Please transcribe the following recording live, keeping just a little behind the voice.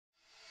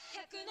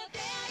Hey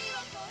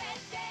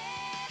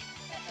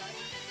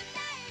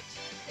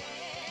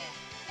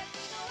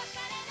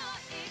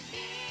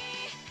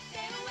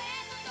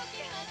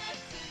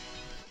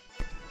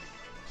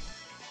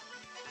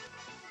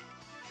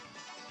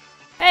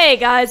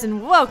guys,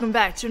 and welcome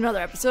back to another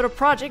episode of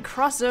Project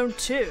Cross Zone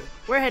 2.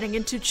 We're heading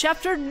into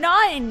Chapter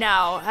 9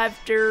 now,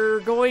 after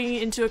going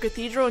into a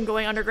cathedral and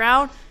going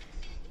underground.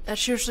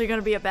 That's usually going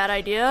to be a bad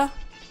idea.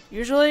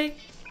 Usually.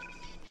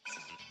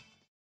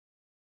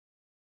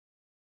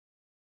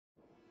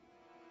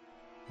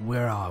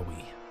 Where are we?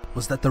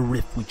 Was that the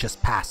rift we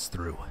just passed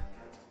through?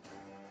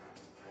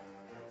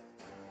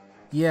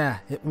 Yeah,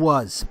 it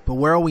was, but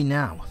where are we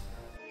now?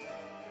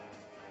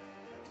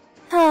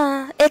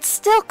 It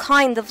still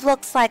kind of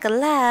looks like a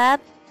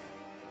lab.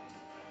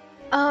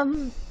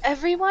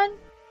 Everyone?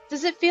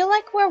 Does it feel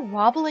like we're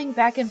wobbling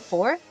back and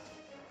forth?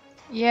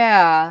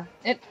 Yeah,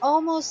 it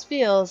almost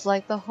feels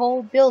like the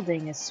whole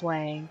building is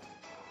swaying.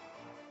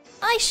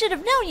 I should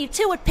have known you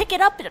two would pick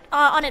it up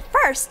on it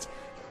first.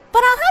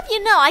 But I'll have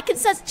you know I can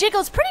sense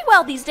jiggles pretty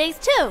well these days,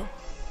 too.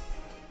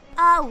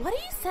 What are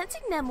you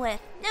sensing them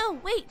with? No,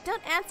 wait,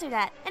 don't answer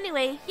that.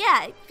 Anyway,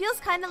 yeah, it feels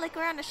kinda like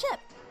we're on a ship.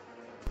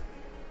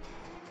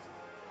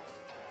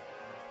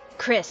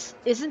 Chris,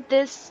 isn't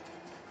this...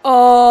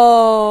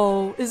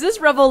 Oh, is this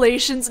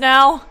Revelations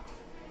now?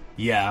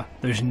 Yeah,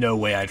 there's no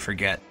way I'd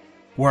forget.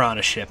 We're on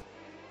a ship.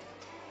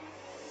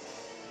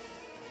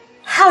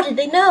 How did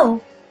they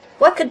know?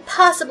 What could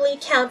possibly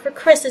account for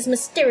Chris's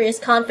mysterious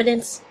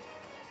confidence?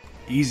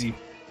 Easy.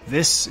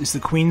 This is the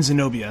Queen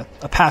Zenobia,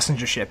 a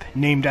passenger ship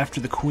named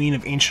after the Queen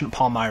of ancient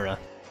Palmyra.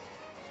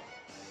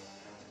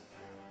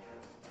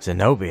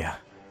 Zenobia?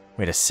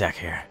 Wait a sec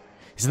here.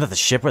 Isn't that the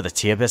ship where the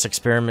T-Abyss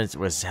experiment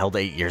was held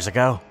 8 years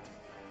ago?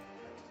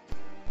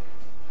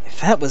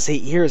 If that was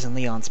 8 years in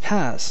Leon's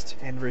past,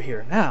 and we're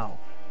here now,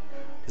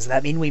 does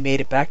that mean we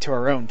made it back to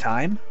our own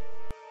time?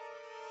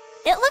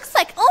 It looks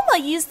like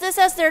Oma used this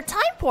as their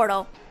time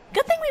portal.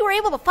 Good thing we were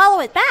able to follow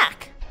it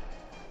back.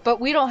 But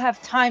we don't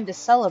have time to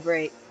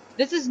celebrate.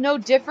 This is no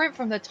different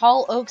from the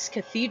Tall Oaks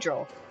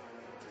Cathedral.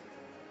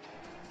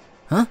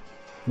 Huh?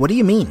 What do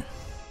you mean?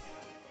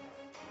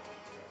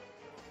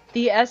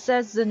 The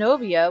SS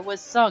Zenobia was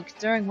sunk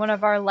during one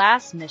of our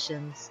last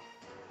missions.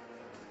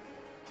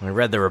 I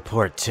read the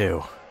report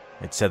too.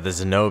 It said the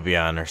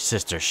Zenobia and her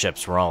sister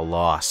ships were all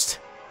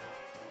lost.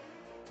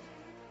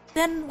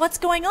 Then what's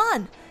going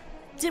on?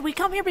 Did we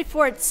come here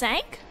before it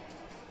sank?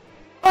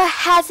 Or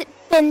has it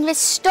been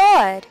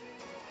restored,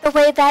 the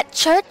way that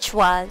church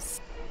was?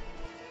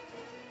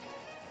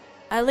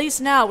 At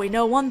least now we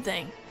know one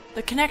thing.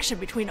 The connection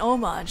between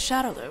Oma and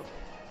Shadaloo.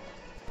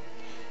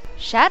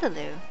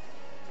 Shadaloo?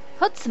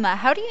 Hotsuma,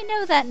 how do you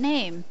know that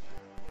name?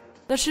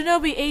 The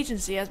Shinobi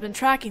Agency has been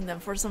tracking them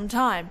for some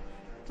time.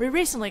 We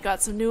recently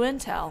got some new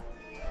intel.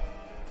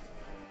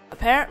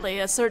 Apparently,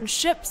 a certain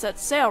ship set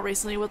sail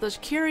recently with a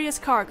curious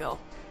cargo.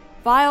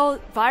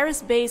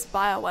 Virus-based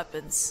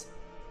bioweapons.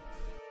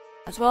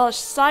 As well as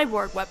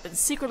cyborg weapons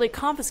secretly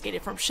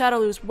confiscated from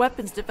Shadaloo's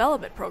weapons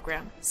development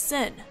program,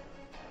 SIN.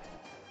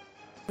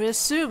 We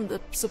assumed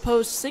the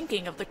supposed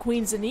sinking of the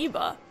Queen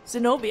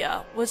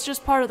Zenobia was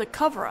just part of the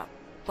cover-up,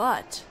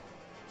 but...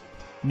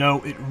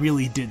 No, it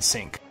really did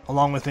sink,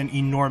 along with an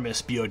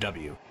enormous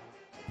BOW.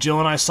 Jill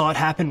and I saw it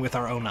happen with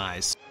our own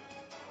eyes.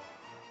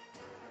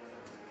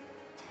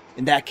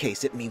 In that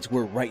case, it means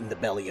we're right in the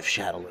belly of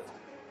Shadaloo.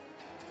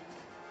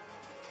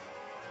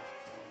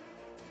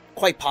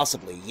 Quite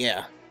possibly,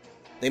 yeah.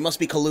 They must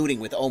be colluding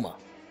with Oma.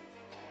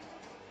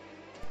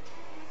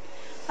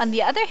 On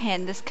the other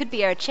hand, this could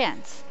be our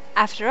chance.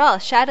 After all,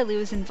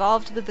 Shadaloo is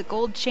involved with the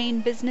gold chain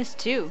business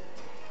too.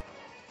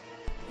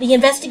 The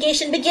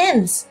investigation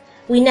begins!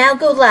 We now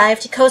go live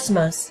to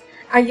Cosmos.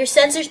 Are your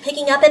sensors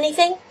picking up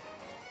anything?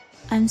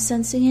 I'm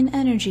sensing an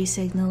energy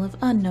signal of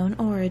unknown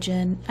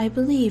origin. I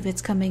believe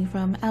it's coming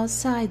from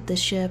outside the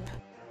ship.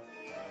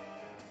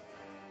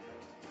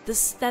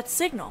 That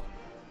signal.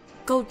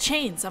 Gold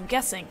chains, I'm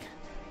guessing.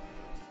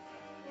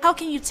 How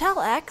can you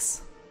tell,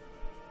 X?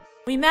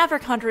 We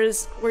Maverick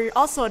Hunters were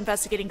also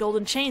investigating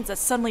golden chains that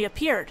suddenly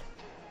appeared.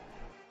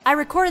 I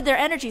recorded their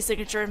energy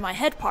signature in my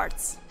head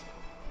parts.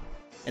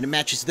 And it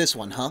matches this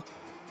one, huh?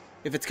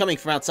 If it's coming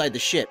from outside the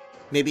ship,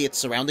 maybe it's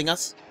surrounding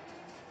us?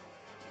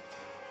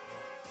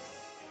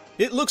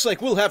 It looks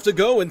like we'll have to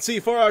go and see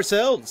for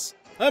ourselves.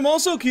 I'm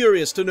also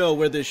curious to know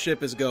where this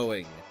ship is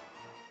going.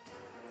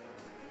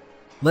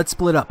 Let's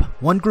split up.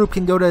 One group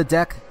can go to the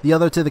deck, the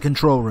other to the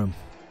control room.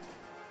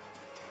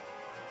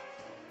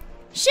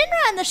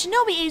 Shinra and the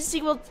Shinobi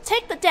Agency will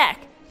take the deck.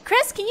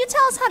 Chris, can you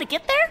tell us how to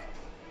get there?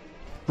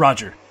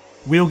 Roger.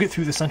 We'll get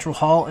through the central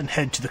hall and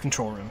head to the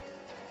control room.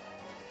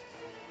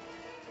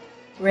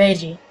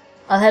 Reiji,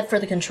 I'll head for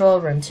the control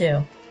room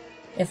too.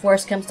 If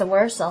worse comes to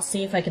worse, I'll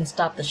see if I can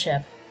stop the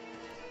ship.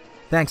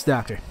 Thanks,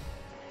 Doctor.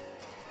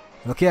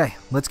 Okay,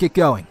 let's get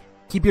going.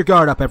 Keep your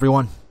guard up,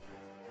 everyone.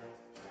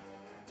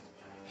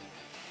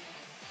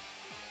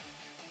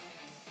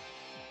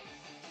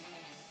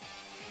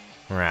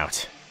 We're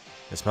out.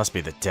 This must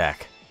be the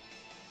deck.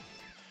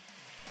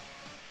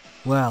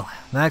 Well,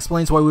 that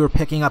explains why we were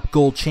picking up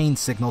gold chain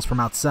signals from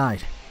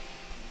outside.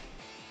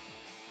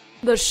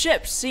 The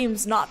ship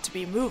seems not to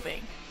be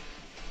moving.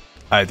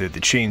 Either the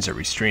chains are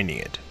restraining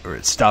it, or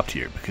it stopped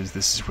here because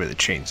this is where the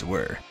chains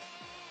were.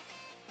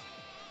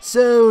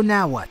 So,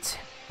 now what?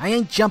 I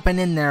ain't jumping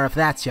in there if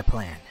that's your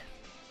plan.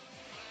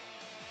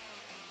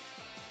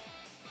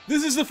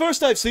 This is the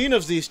first I've seen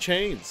of these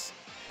chains.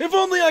 If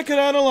only I could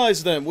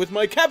analyze them with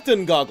my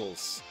captain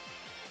goggles.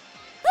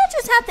 We'll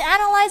just have to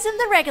analyze them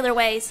the regular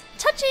ways.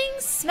 Touching,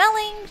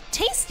 smelling,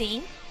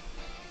 tasting.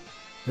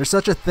 There's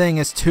such a thing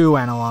as two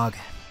analog.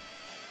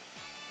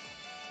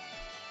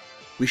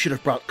 We should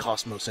have brought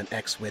Cosmos and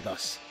X with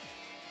us.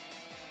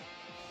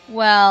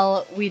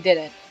 Well, we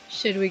didn't.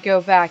 Should we go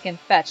back and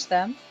fetch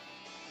them?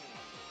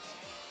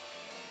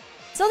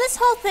 So this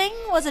whole thing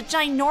was a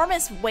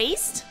ginormous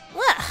waste?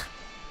 Ugh.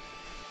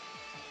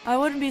 I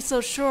wouldn't be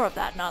so sure of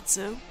that,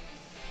 Natsu.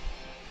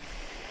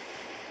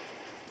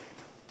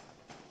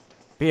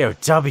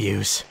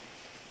 BOWs?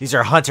 These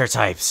are hunter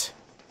types.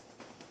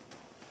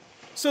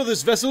 So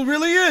this vessel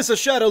really is a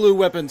Shadowloo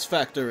weapons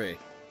factory.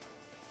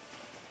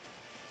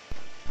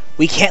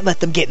 We can't let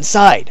them get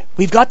inside.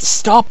 We've got to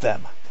stop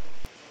them.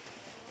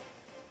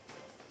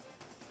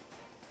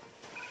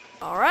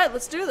 Alright,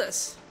 let's do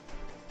this.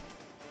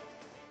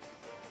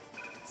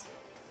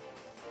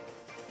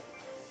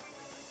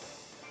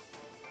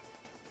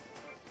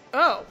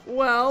 Oh,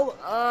 well,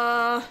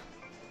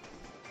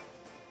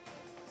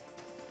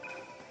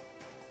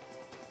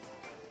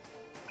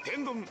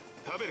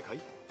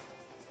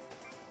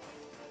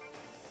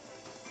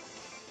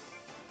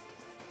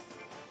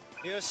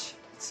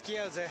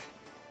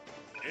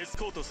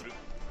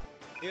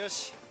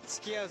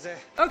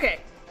 okay.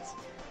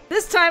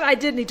 This time I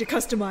did need to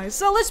customize,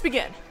 so let's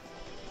begin.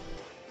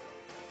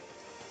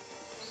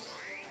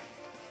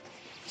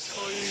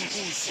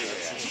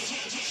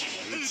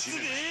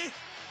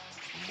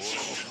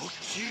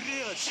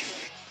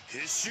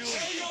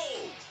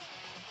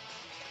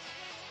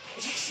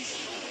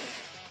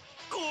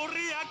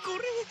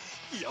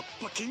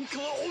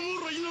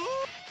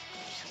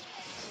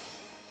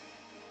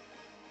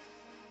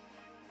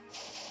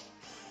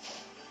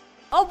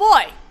 Oh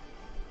boy!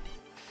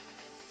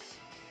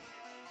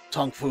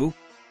 Tong Fu,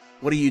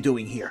 what are you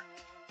doing here?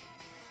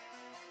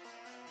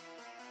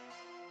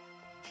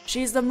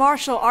 She's the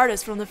martial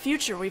artist from the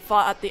future we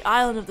fought at the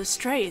Island of the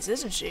Strays,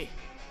 isn't she?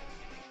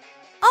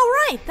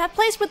 Oh right, that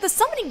place with the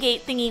summoning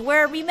gate thingy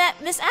where we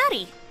met Miss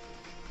Addie.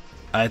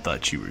 I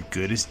thought you were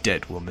good as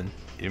dead, woman.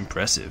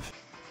 Impressive.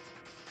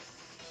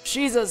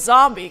 She's a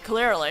zombie,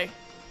 clearly.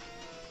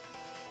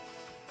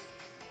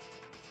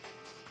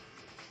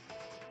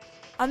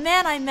 A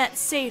man I met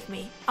saved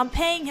me. I'm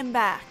paying him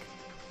back.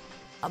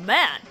 A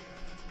man?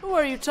 Who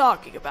are you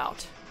talking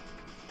about?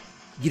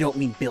 You don't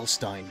mean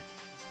Bilstein,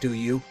 do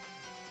you?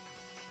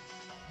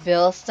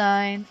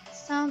 Bilstein?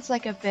 Sounds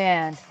like a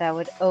band that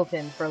would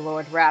open for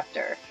Lord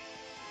Raptor.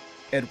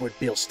 Edward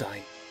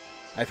Bilstein.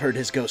 I've heard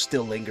his ghost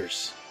still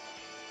lingers.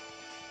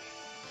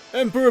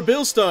 Emperor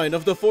Bilstein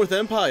of the Fourth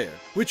Empire,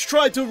 which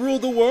tried to rule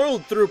the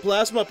world through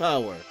plasma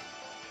power.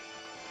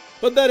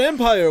 But that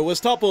empire was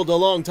toppled a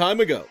long time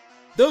ago.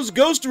 Those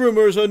ghost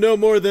rumors are no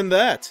more than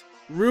that.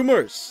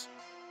 Rumors.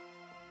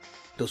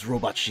 Those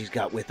robots she's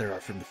got with her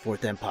are from the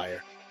Fourth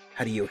Empire.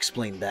 How do you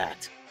explain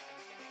that?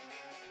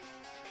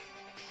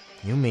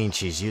 You mean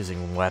she's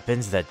using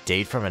weapons that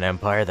date from an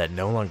empire that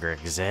no longer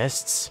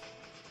exists?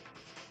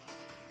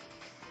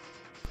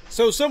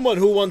 So someone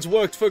who once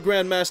worked for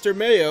Grandmaster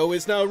Mayo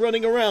is now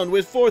running around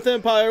with Fourth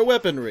Empire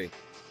weaponry.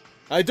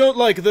 I don't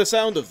like the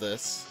sound of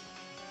this.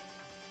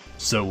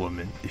 So,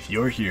 woman, if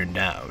you're here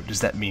now,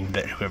 does that mean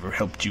that whoever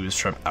helped you is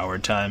from our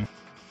time?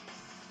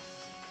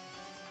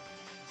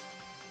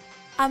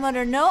 I'm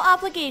under no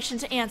obligation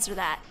to answer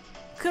that.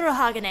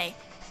 Kurohagane,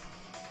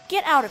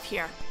 get out of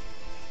here.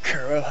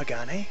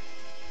 Kurohagane?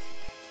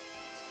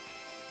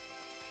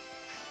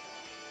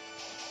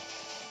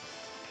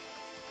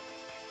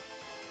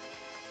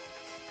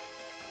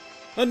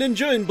 A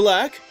ninja in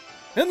black?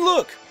 And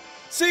look!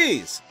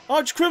 Seize!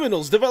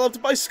 Arch-criminals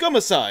developed by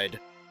Scumicide!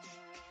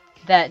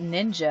 That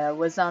ninja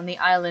was on the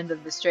Island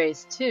of the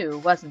Strays too,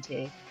 wasn't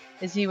he?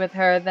 Is he with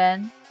her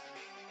then?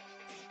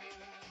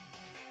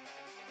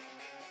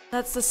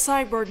 That's the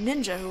cyborg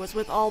ninja who was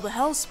with all the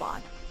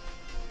Hellspawn.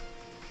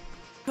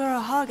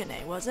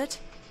 Kurohagane, was it?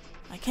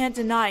 I can't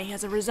deny he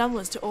has a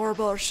resemblance to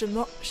Ouroboros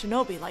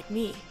shinobi like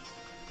me.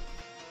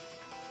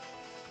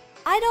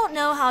 I don't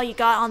know how you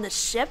got on this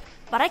ship,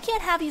 but I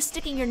can't have you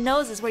sticking your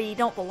noses where you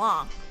don't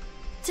belong.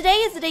 Today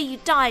is the day you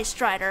die,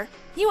 Strider.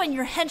 You and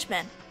your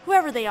henchmen,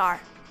 whoever they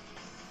are.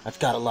 I've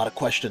got a lot of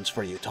questions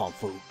for you, Tong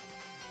Fu.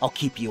 I'll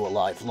keep you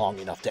alive long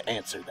enough to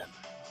answer them.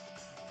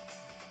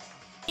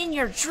 In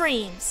your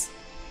dreams.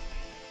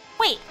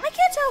 Wait, I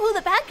can't tell who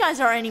the bad guys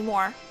are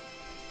anymore.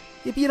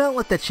 If you don't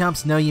let the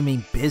chumps know you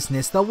mean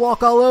business, they'll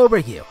walk all over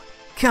you.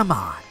 Come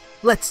on,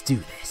 let's do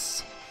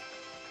this.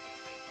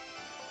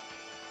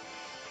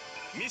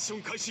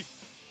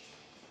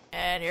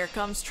 And here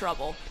comes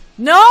trouble.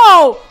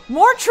 No!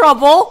 More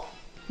trouble!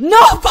 No,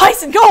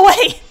 Bison, go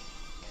away!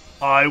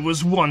 I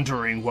was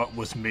wondering what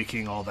was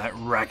making all that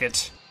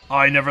racket.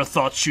 I never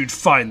thought you'd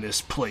find this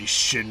place,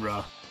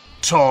 Shinra.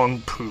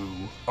 Tong Poo,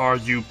 are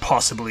you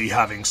possibly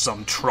having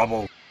some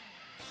trouble?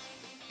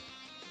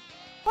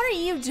 What are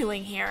you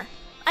doing here?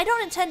 I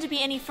don't intend to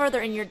be any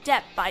further in your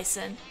debt,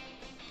 Bison.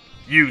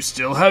 You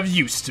still have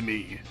use to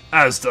me,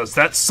 as does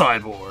that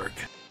cyborg.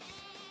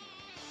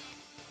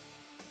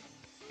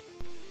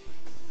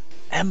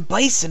 M.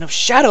 Bison of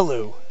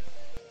Shadaloo!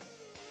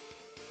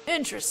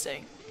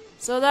 Interesting.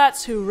 So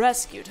that's who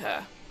rescued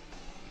her.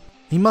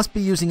 He must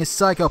be using his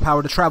psycho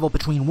power to travel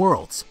between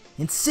worlds.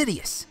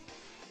 Insidious.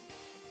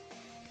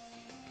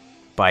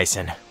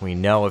 Bison, we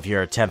know of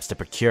your attempts to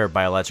procure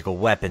biological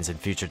weapons and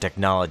future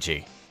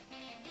technology.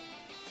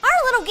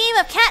 Our little game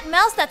of cat and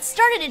mouse that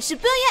started in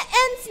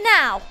Shibuya ends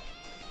now!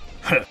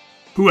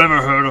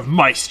 Whoever heard of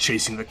mice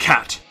chasing the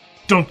cat?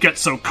 Don't get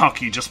so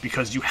cocky just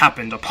because you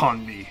happened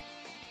upon me.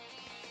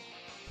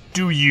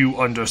 Do you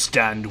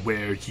understand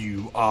where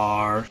you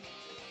are?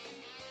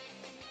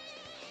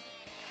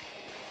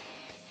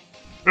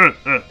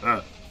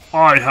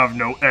 I have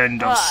no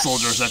end of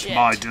soldiers shit. at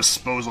my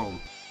disposal.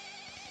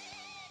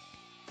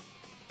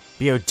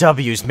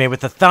 BOW's made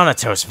with the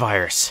Thanatos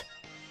virus.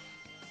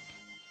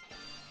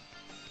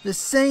 The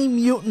same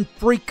mutant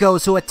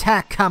freakos who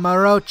attacked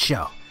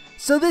Kamurocho.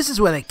 So this is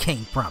where they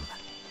came from.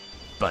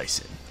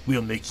 Bison,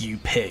 we'll make you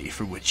pay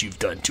for what you've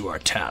done to our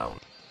town.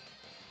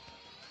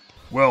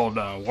 Well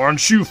now,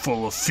 aren't you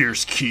full of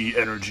fierce key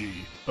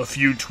energy? A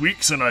few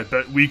tweaks and I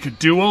bet we could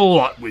do a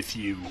lot with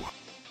you.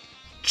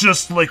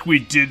 Just like we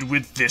did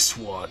with this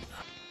one.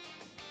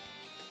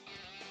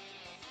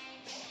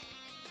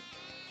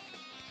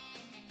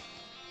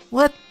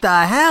 What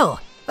the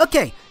hell?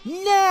 Okay,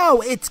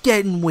 now it's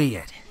getting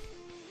weird.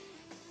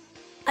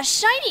 A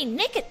shiny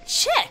naked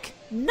chick!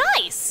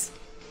 Nice!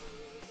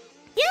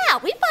 Yeah,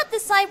 we fought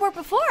this cyborg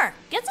before.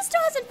 Guess it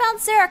still hasn't found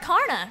Sarah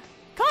Connor,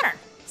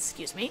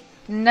 excuse me.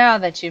 Now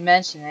that you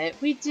mention it,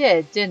 we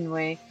did, didn't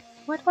we?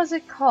 What was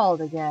it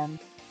called again?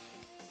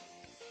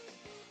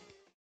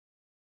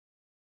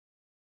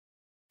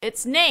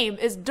 Its name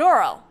is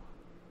Doro.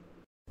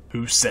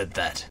 Who said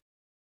that?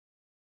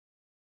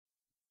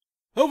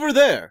 Over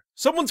there!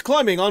 Someone's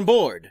climbing on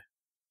board!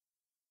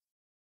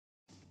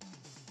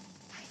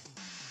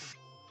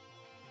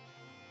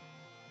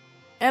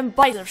 And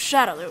Bison of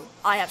Shadaloo,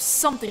 I have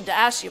something to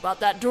ask you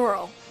about that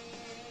Doro.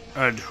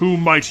 And who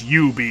might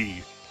you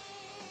be?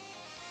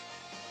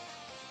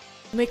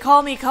 You may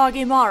call me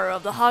Kagemaru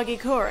of the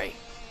Hagikuri.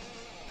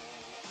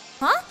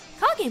 Huh?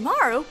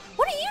 Kagemaru?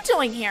 What are you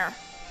doing here?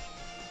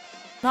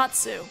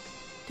 Natsu,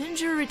 didn't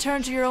you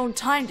return to your own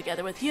time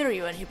together with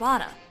Kiryu and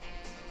Hibana?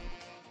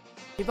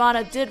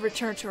 Hibana did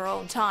return to her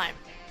own time.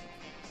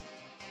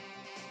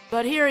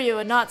 But Kiryu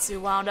and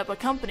Natsu wound up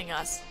accompanying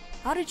us.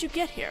 How did you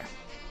get here?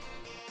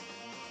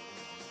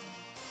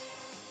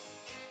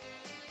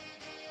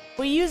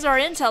 We used our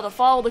intel to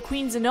follow the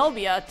Queen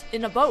Zenobia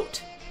in a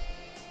boat.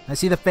 I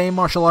see the famed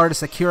martial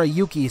artist Akira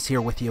Yuki is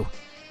here with you.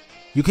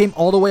 You came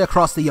all the way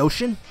across the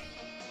ocean?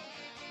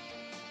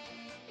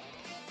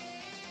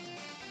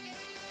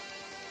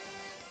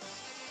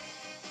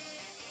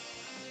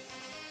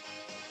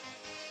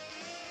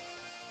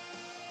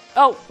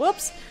 Oh,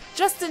 whoops.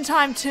 Just in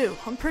time, too.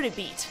 I'm pretty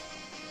beat.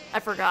 I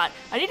forgot.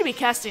 I need to be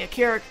casting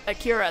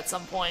Akira at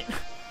some point.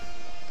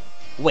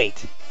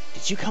 Wait,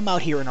 did you come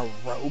out here in a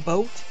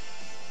rowboat?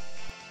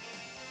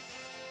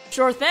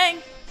 Sure thing.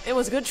 It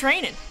was good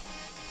training.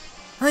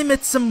 I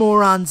met some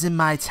morons in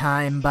my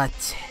time,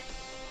 but...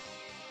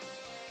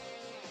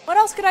 What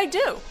else could I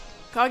do?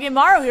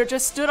 Kagemaru here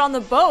just stood on the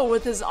boat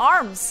with his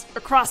arms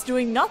across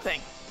doing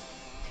nothing.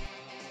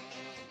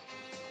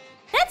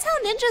 That's how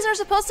ninjas are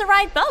supposed to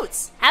ride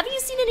boats. Haven't you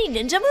seen any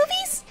ninja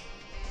movies?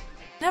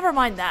 Never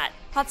mind that.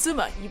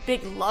 Hatsuma, you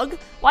big lug.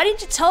 Why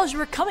didn't you tell us you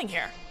were coming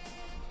here?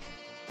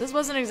 This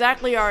wasn't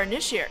exactly our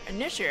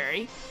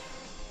initiatory,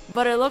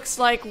 but it looks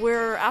like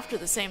we're after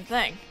the same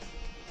thing.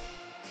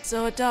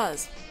 So it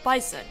does.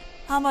 Bison,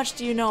 how much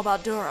do you know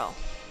about Doro?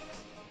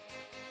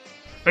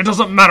 It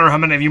doesn't matter how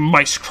many of you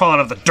mice crawl out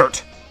of the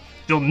dirt.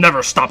 You'll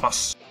never stop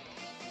us.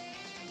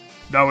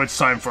 Now it's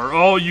time for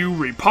all you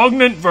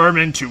repugnant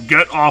vermin to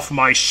get off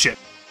my ship.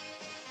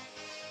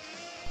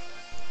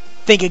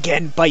 Think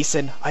again,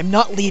 Bison. I'm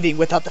not leaving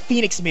without the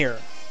Phoenix Mirror.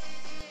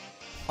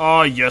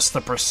 Ah, yes,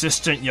 the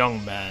persistent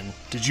young man.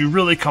 Did you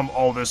really come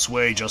all this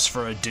way just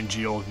for a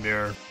dingy old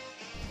mirror?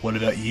 What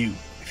about you?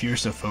 If you're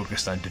so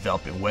focused on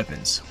developing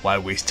weapons, why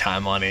waste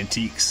time on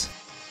antiques?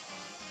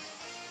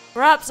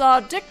 Perhaps our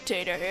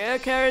dictator here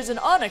carries an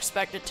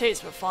unexpected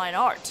taste for fine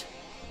art.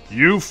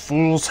 You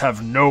fools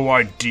have no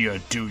idea,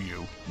 do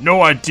you?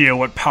 No idea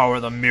what power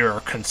the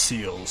mirror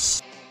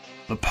conceals.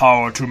 The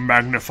power to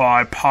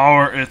magnify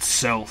power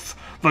itself.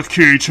 The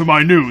key to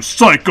my new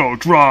Psycho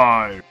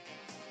Drive!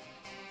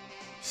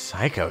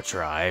 Psycho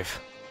Drive?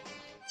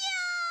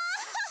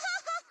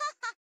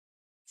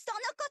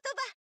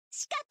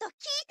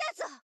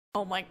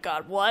 Oh my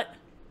god, what?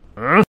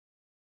 Huh?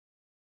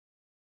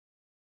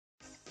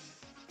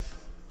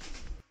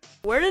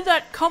 Where did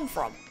that come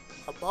from?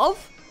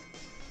 Above?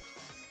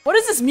 What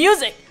is this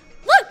music?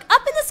 Look,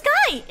 up in the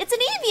sky! It's an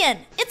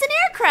avian! It's an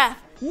aircraft!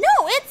 No,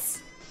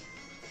 it's...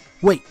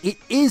 Wait, it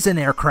is an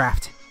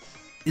aircraft.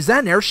 Is that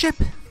an airship?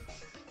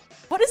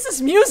 What is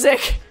this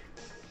music?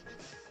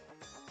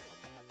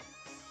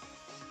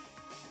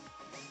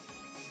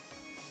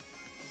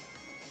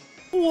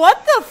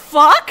 What the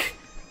fuck?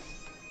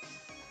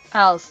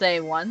 I'll say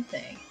one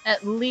thing.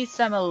 At least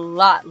I'm a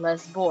lot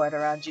less bored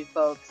around you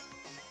folks.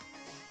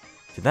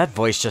 Did that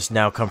voice just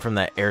now come from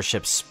that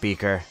airship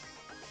speaker?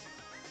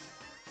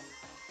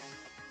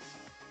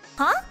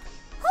 Huh?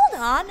 Hold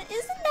on,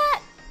 isn't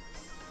that...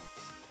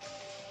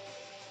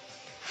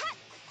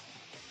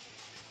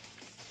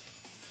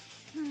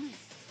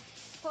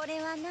 これ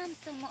はなん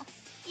とも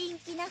陰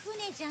気な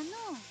船じゃの。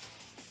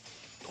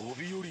飛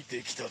び降り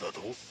てきただ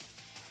と。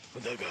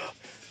だが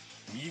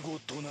見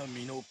事な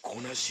身の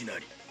こなしな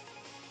り。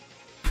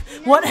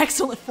 What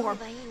excellent form.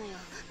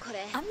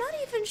 I'm not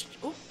even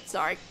oh,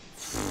 sorry.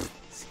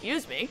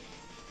 Excuse me.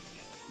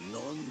 な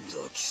ん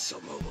だ貴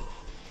様は。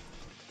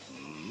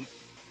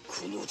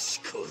この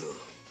力。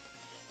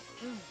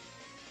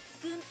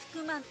軍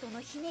服マント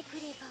のひねく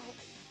れ顔。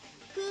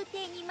空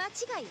挺に間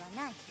違いは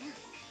ないな。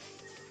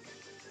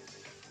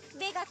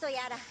ベガと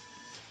やら、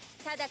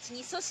直ち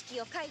に組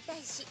織を解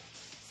体し、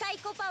サイ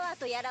コパワー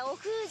とやらを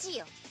封じ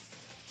よ。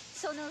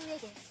その上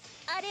で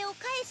あれを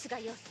返すが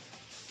よい。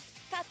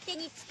勝手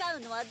に使う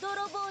のは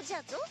泥棒じ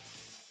ゃぞ。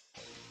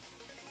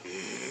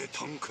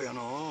単価や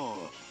な。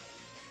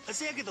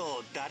せやけ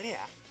ど誰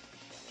や？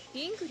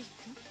イングリッ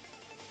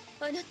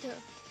ド？あなた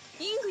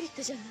イングリッ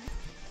ドじゃない？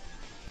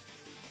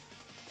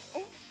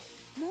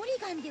お、モリ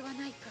ガンでは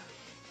ないか。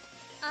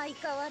相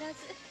変わらず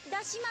出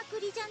しまく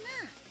りじゃな。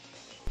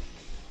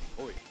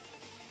おい、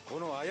こ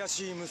の怪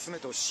しい娘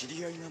と知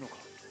り合いなのか？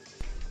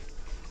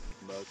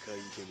魔界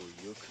でも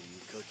よく見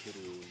かける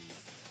女。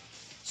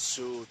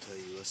正体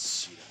は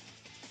知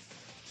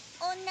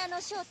らん。女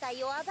の正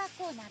体を暴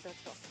こうなど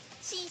と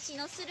紳士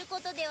のするこ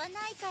とでは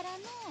ないからの。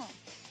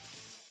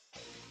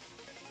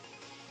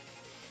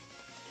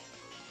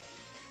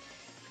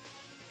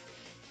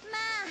ま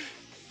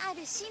あ、あ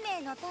る使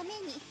命のため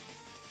に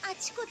あ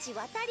ちこち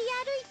渡り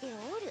歩いて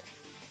おる。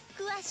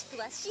詳しく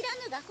は知ら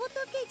ぬが仏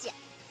じゃ。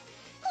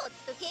ほっ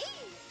とけん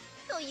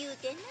と言う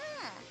てな。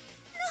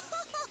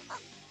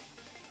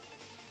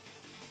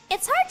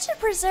It's hard to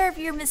preserve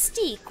your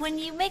mystique when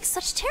you make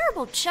such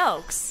terrible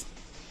jokes.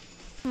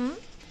 Hmm?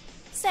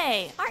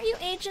 Say, aren't you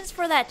agents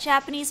for that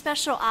Japanese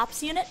Special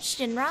Ops Unit,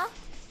 Shinra?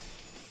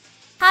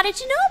 How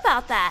did you know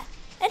about that?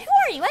 And who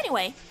are you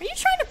anyway? Are you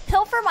trying to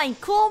pilfer my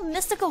cool,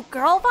 mystical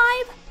girl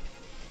vibe?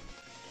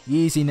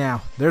 Easy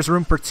now. There's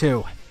room for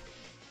two.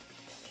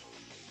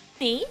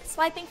 Me?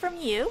 Swiping from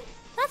you?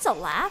 That's a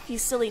laugh, you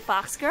silly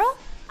fox girl.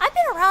 I've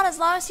been around as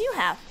long as you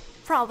have.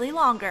 Probably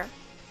longer.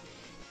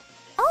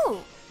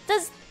 Oh,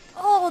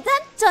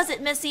 that does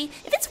it, Missy.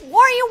 If it's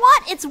war you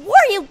want, it's war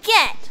you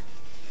get!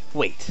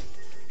 Wait.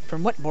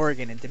 From what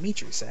Morrigan and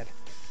Dimitri said,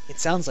 it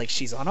sounds like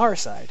she's on our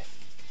side.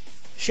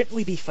 Shouldn't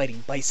we be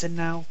fighting Bison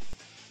now?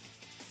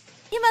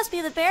 You must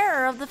be the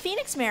bearer of the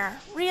Phoenix Mirror,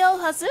 Ryo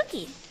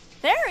Hazuki.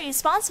 Very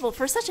responsible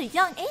for such a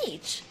young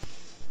age.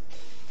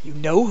 You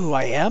know who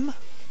I am?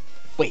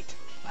 Wait,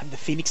 I'm the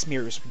Phoenix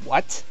Mirror's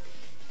what?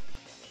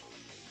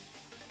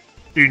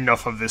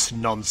 Enough of this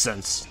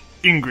nonsense.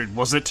 Ingrid,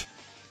 was it?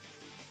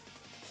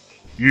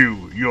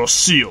 Your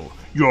seal,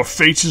 your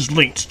fate is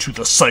linked to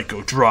the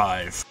Psycho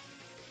Drive.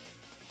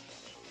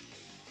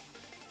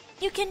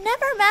 You can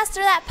never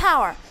master that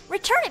power.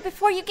 Return it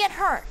before you get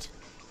hurt.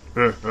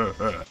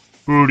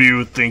 Who do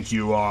you think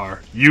you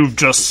are? You've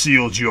just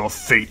sealed your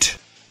fate.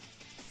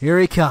 Here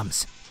he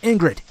comes.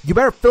 Ingrid, you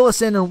better fill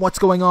us in on what's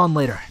going on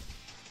later.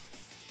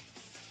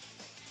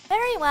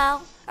 Very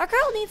well. Our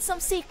girl needs some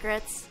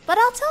secrets, but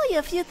I'll tell you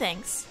a few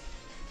things.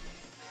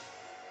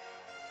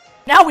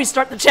 Now we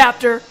start the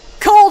chapter.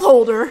 Cold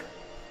holder.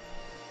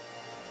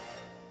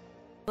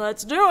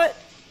 Let's do it.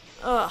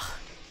 Ugh.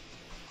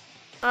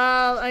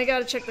 I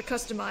gotta check the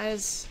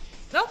customize.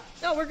 Nope,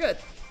 no, we're good.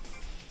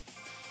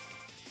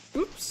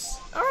 Oops.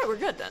 Alright, we're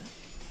good then.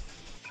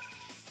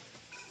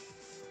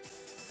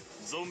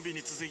 ゾンビ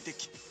に続いて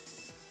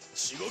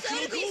地獄の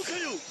豪華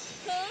よ。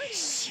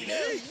死ね。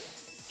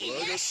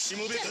我がし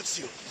もべた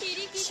ちよ。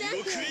地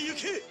獄へ行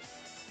け。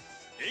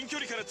遠距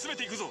離から詰め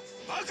ていくぞ。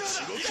バカだ。地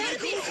獄の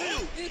豪華よ。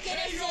受けら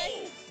れな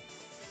い。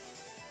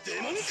デ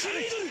モンカ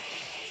レイドル。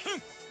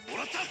も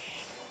らった。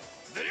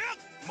でりゃ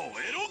燃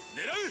えろ。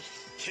狙う。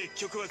結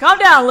局は。Calm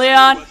down,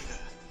 Leon.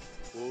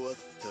 終わっ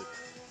たか。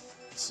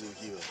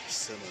次は貴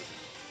様だ。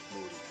モ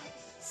リガン。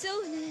そ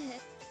うね。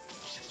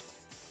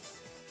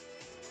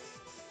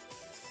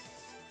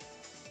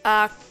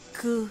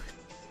Akuchiki.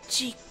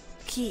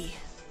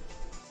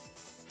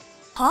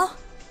 Huh?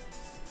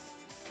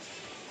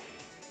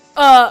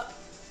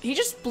 He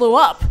just blew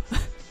up.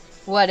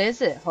 What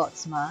is it,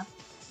 Hotsma?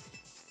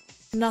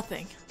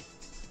 Nothing.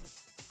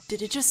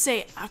 Did it just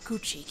say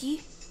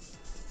Akuchiki?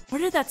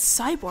 Where did that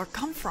cyborg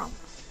come from?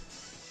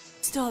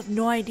 Still have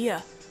no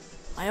idea.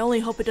 I only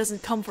hope it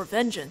doesn't come for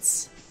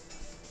vengeance.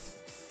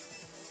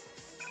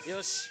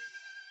 よし。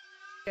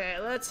Okay,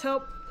 let's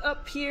help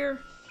up here.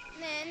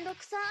 めんど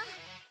くさ。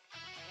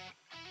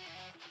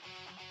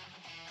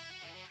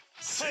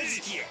さじ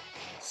きや。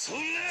そん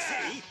な。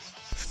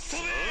吹っ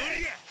飛べ。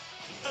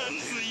熱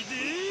い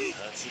で。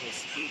蜂の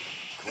巣。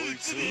こい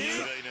つを嫌い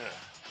な。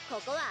こ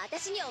こは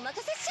私にお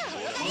任せっしょ。ダ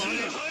ーツ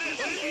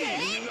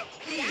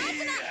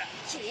マ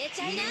消え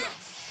ちゃいな。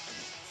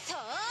そー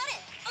れ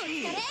お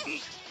疲れ。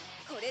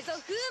これぞ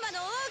風魔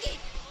の奥義。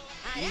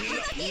荒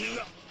はばき。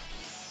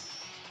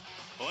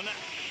ほな、よ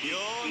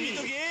う見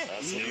とけ。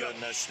遊びは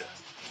なしだ。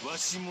わ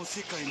しも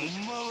世界も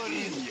回れ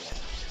んや。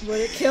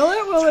Will it kill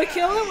it? Will it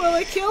kill it? Will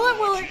it kill it?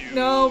 Will it?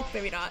 No,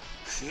 maybe not.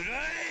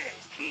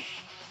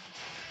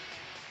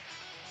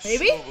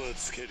 Maybe?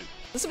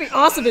 This would be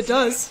awesome if it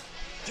does.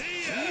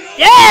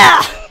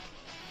 Yeah!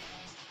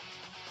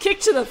 Kick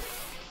to the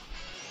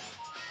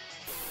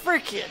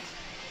freaking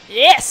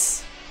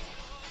yes!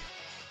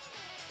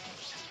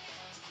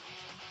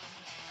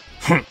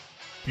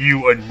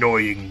 You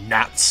annoying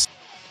gnats.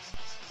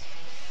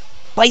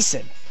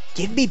 Bison,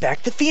 give me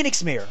back the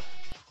Phoenix Mirror.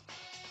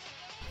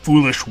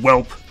 Foolish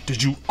whelp,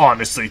 did you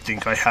honestly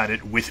think I had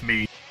it with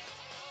me?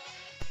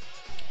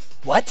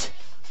 What?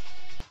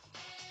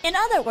 In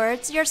other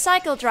words, your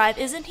cycle drive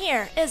isn't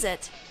here, is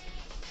it?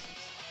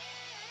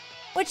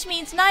 Which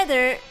means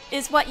neither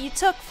is what you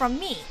took from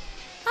me.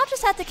 I'll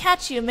just have to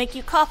catch you and make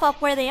you cough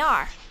up where they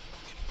are.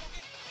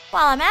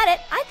 While I'm at it,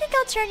 I think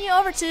I'll turn you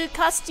over to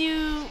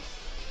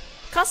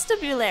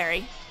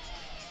Constabulary.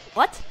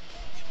 What?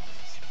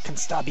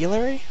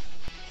 Constabulary?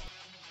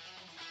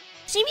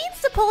 She means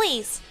the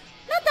police.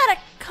 Not that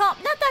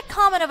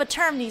common of a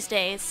term these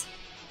days.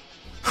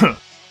 Huh.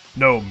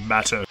 No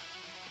matter.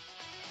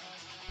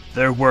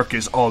 Their work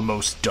is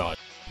almost done.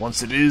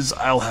 Once it is,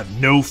 I'll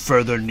have no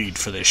further need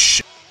for this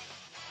shit.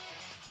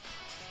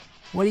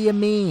 What do you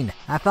mean?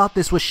 I thought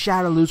this was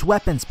Shadowloo's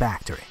weapons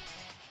factory.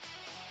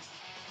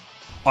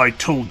 I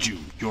told you,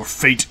 your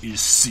fate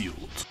is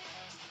sealed.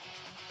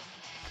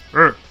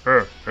 I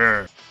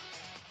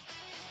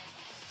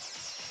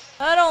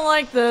don't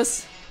like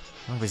this.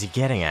 What was he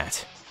getting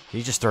at? Did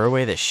he just throw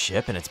away the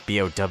ship and its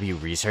BOW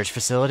research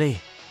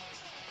facility?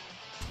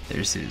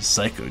 There's his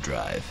psycho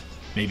drive.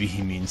 Maybe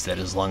he means that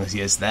as long as he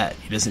has that,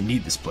 he doesn't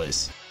need this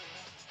place.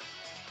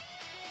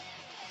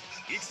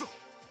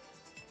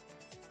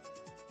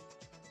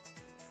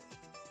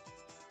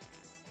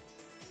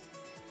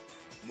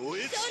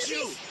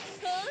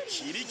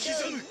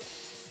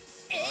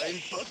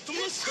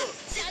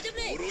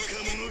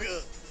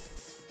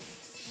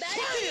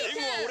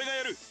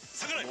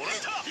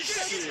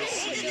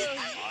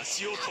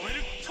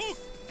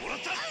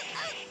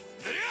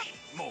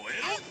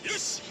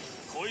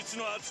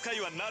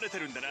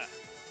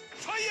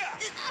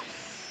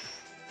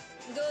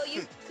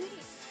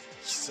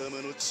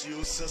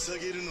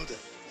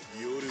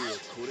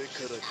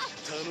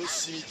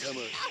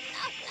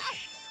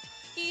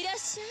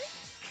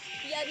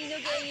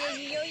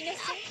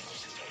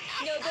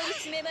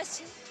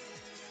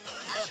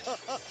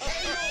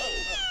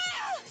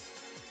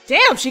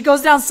 Damn, she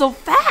goes down so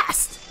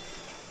fast!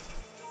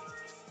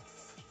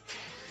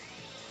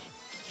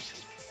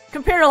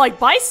 Compared to like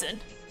Bison.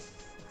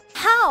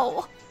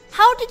 How?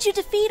 How did you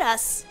defeat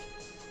us?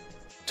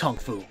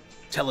 Tongfu,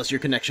 tell us your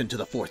connection to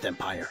the Fourth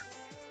Empire.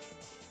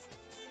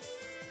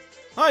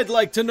 I'd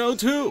like to know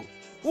too.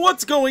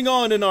 What's going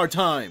on in our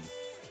time?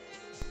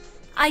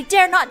 I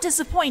dare not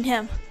disappoint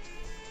him.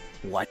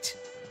 What?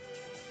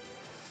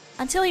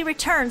 Until he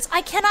returns,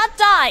 I cannot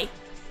die!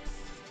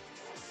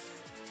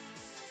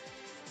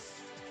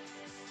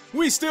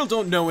 We still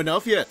don't know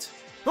enough yet.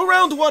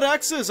 Around what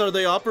axis are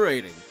they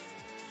operating?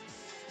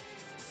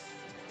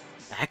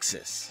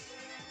 Axis?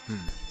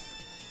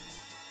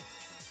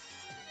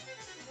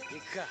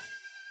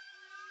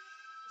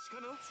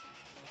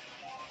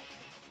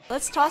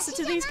 Let's toss it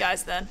to these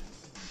guys then.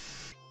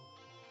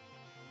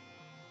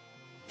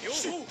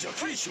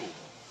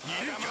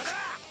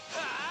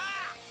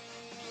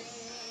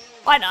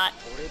 Why not?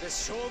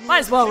 Might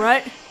as well,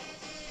 right?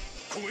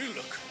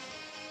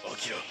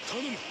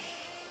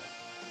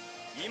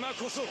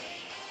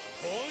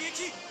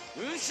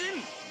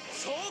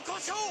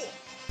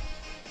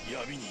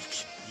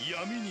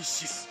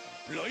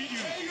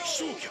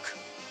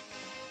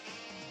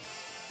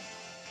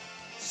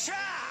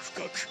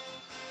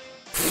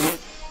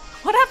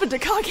 What happened to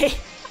Kage?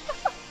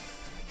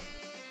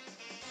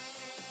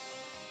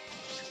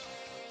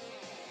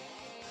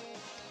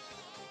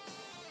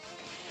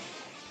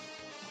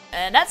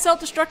 And that's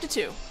self-destructed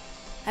too.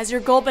 Has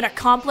your goal been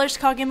accomplished,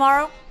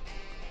 Kagemaru?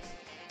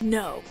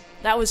 No,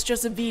 that was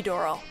just a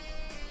V-Doro.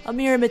 A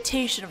mere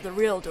imitation of the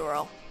real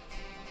Doro.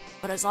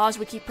 But as long as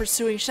we keep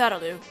pursuing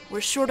Shadowloo,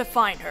 we're sure to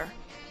find her.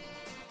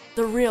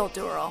 The real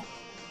Doro.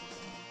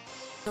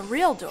 The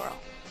real Doro?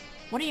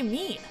 What do you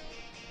mean?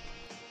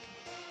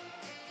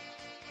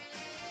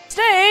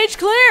 Stage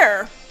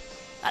clear!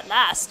 At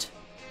last.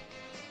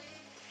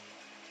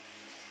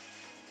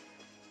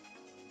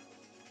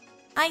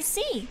 I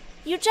see.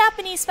 You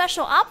Japanese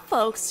special op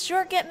folks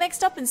sure get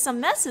mixed up in some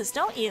messes,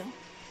 don't you?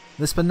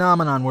 This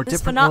phenomenon where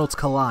different worlds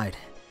collide.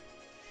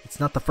 It's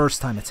not the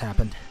first time it's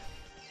happened.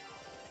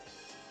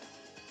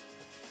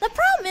 The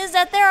problem is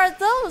that there are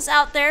those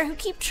out there who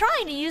keep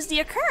trying to use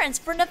the occurrence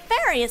for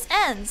nefarious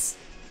ends.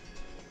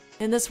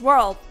 In this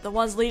world, the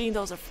ones leading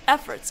those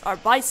efforts are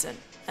Bison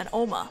and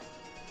Oma.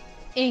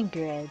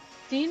 Ingrid,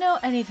 do you know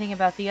anything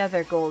about the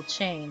other gold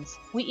chains?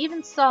 We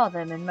even saw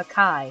them in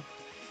Makai.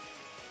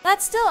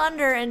 That's still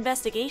under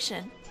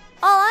investigation.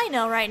 All I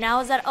know right now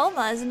is that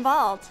Oma is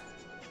involved.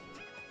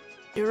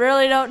 You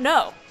really don't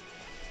know?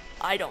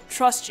 I don't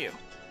trust you.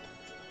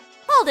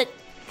 Hold it!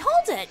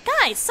 Hold it!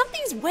 Guys,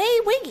 something's way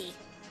wiggy.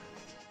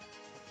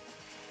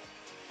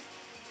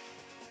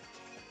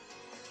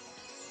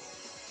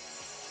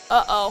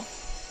 Uh-oh.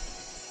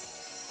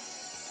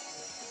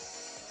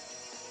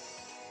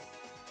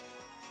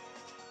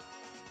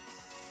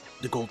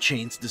 The gold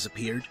chains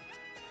disappeared?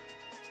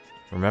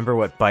 Remember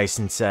what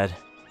Bison said?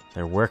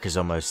 Their work is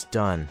almost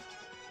done.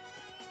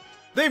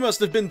 They must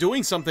have been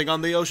doing something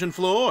on the ocean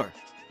floor.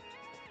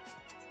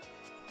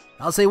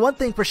 I'll say one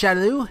thing for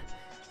Shadaloo.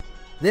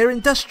 They're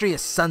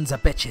industrious sons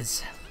of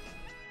bitches.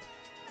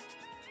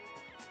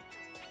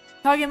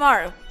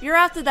 Kagemaru, you're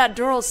after that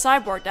Dural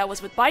cyborg that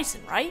was with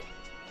Bison, right?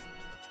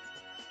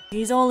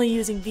 He's only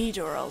using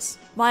V-Durals.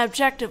 My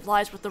objective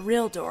lies with the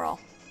real Dural.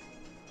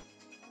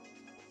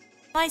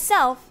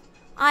 Myself,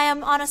 I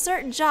am on a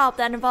certain job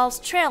that involves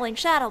trailing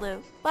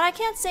Shadaloo, but I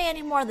can't say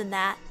any more than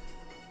that.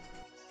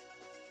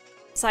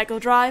 Psycho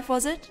Drive,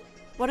 was it?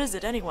 What is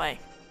it anyway?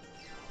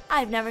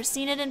 I've never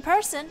seen it in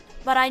person,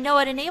 but I know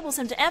it enables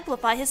him to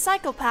amplify his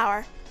psycho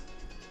power.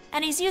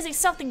 And he's using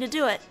something to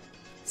do it.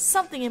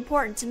 Something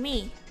important to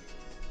me.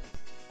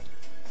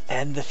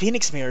 And the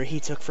Phoenix Mirror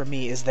he took from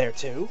me is there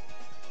too?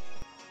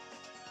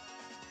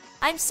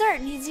 I'm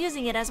certain he's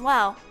using it as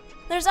well.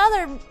 There's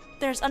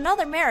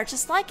another mirror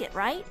just like it,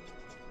 right?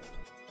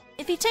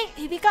 If he'd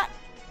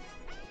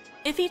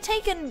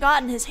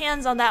gotten his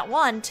hands on that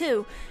one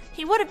too,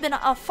 he would have been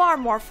a far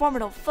more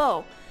formidable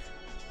foe.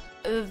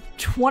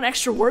 One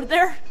extra word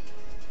there?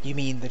 You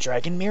mean the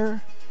Dragon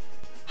Mirror?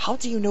 How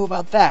do you know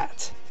about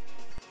that?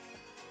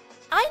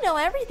 I know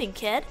everything,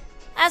 kid.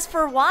 As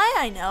for why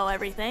I know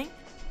everything,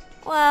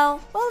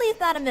 well, we'll leave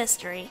that a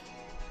mystery.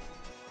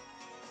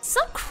 So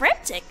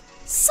cryptic,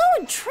 so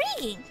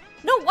intriguing.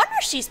 No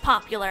wonder she's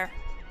popular.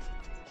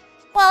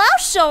 Well, I'll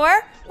show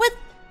her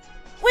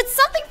with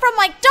something from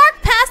my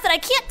dark past that I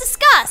can't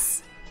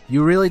discuss.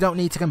 You really don't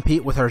need to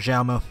compete with her,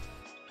 Xiaomu.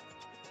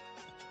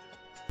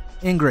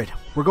 Ingrid,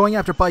 we're going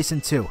after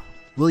Bison too.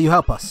 Will you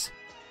help us?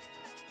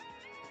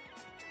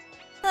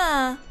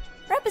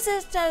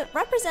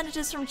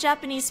 Representatives from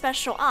Japanese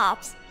Special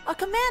Ops, a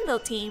commando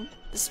team,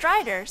 the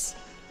Striders.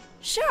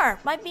 Sure,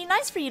 might be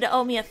nice for you to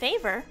owe me a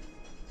favor.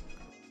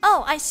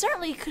 Oh, I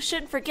certainly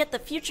shouldn't forget the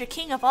future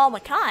king of all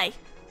Makai.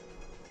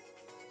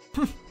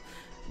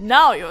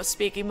 Now you're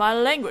speaking my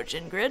language,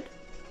 Ingrid.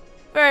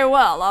 Very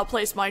well, I'll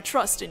place my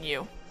trust in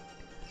you.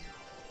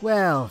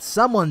 Well,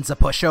 someone's a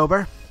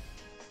pushover.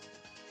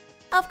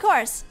 Of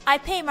course, I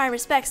pay my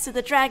respects to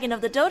the dragon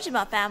of the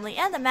Dojima family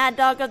and the mad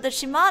dog of the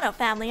Shimano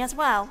family as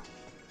well.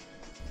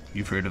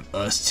 You've heard of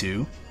us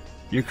too?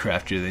 You're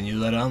craftier than you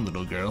let on,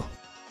 little girl.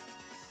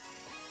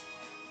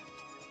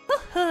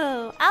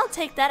 Woohoo! I'll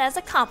take that as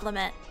a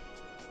compliment.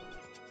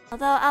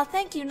 Although I'll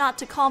thank you not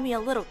to call me a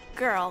little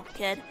girl,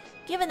 kid,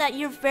 given that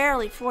you're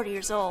barely 40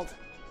 years old.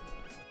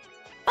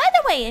 By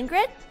the way,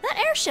 Ingrid,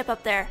 that airship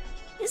up there,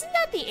 isn't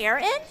that the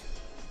Air-In?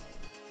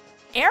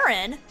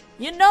 Air-In?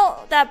 You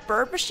know that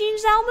bird machine,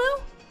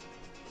 Xiaomu?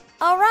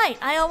 Oh right,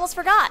 I almost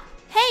forgot.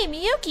 Hey,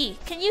 Miyuki,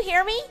 can you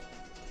hear me?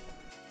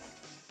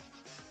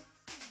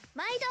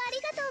 毎度あ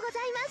りがとうござ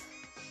います。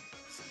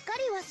すっか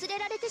り忘れ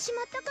られてし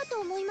まったかと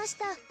思いまし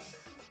た。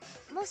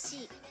も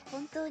し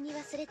本当に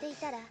忘れてい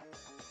たら、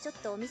ちょっ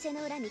とお店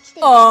の裏に来て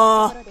いた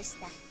ところでし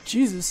た。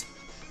Jesus.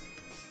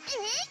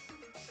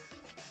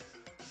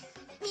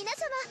 皆様、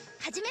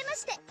はじめま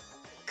して。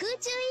空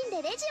中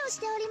院でレジをし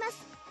ておりま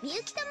す。み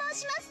ゆきと申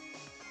します。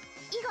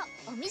以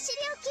後お見知り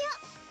おき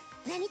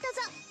を。何卒よ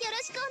ろ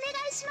しくお願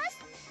いします。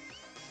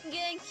元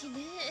気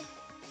ね。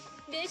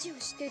レジを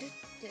してるっ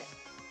て。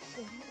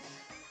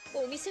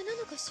お店な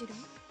のかしら？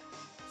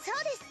そ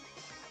うです。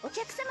お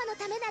客様の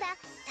ためなら、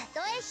た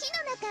とえ火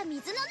の中、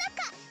水の中。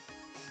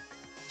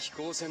飛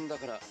行船だ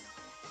から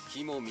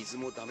火も水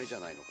もダメじゃ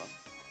ないのか？はい、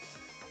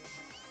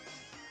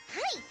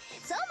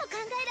そうも考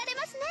えられ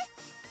ますね。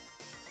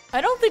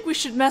I don't think we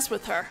should mess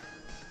with her.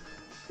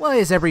 Why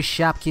is every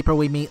shopkeeper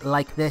we meet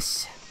like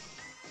this?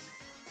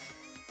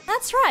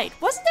 That's right.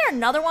 Wasn't there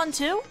another one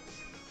too?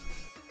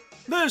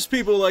 There's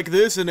people like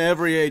this in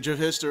every age of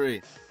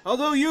history.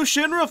 Although you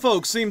Shinra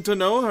folks seem to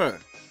know her.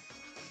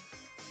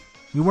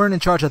 We weren't in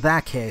charge of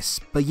that case,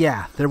 but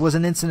yeah, there was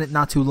an incident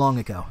not too long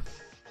ago.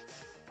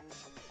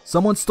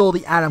 Someone stole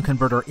the atom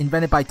converter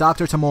invented by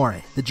Dr.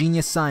 Tamori, the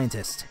genius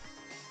scientist.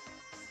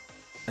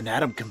 An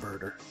atom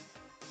converter?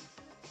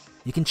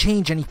 You can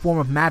change any form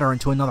of matter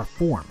into another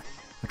form.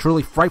 A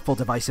truly frightful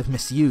device if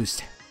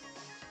misused.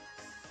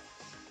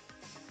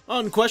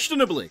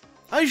 Unquestionably.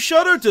 I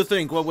shudder to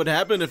think what would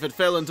happen if it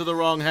fell into the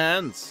wrong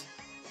hands.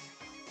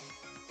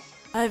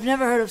 I've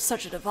never heard of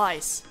such a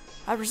device.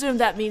 I presume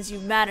that means you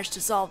managed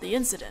to solve the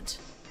incident.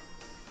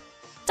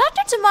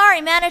 Dr.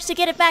 Tamari managed to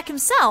get it back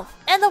himself,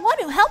 and the one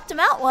who helped him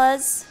out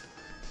was...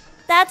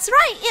 That's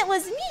right, it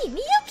was me,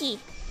 Miyuki!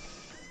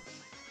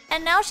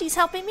 And now she's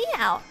helping me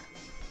out.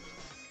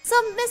 So,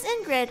 Miss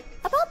Ingrid,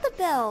 about the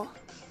bill.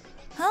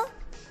 Huh?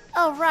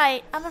 Oh,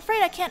 right, I'm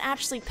afraid I can't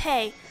actually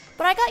pay,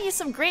 but I got you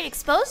some great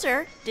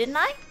exposure, didn't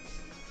I?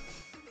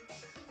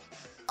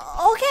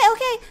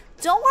 Okay,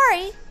 don't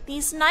worry.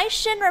 These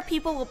nice Shinra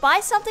people will buy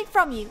something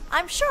from you,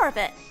 I'm sure of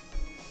it.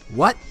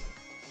 What?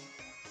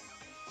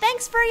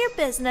 Thanks for your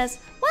business.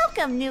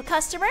 Welcome, new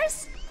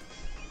customers.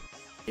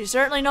 She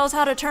certainly knows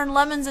how to turn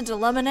lemons into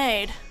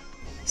lemonade.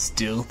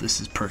 Still, this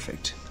is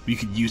perfect. We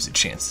could use a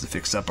chance to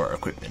fix up our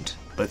equipment.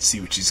 Let's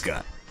see what she's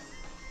got.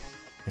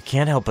 I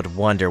can't help but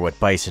wonder what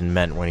Bison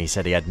meant when he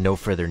said he had no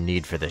further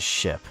need for this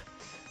ship.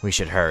 We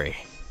should hurry.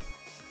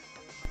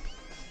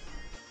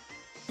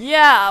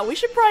 Yeah, we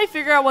should probably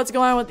figure out what's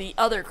going on with the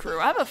other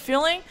crew. I have a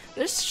feeling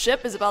this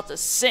ship is about to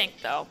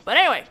sink, though. But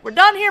anyway, we're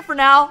done here for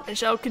now, and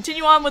shall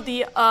continue on with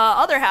the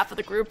other half of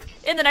the group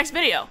in the next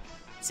video.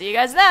 See you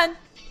guys then!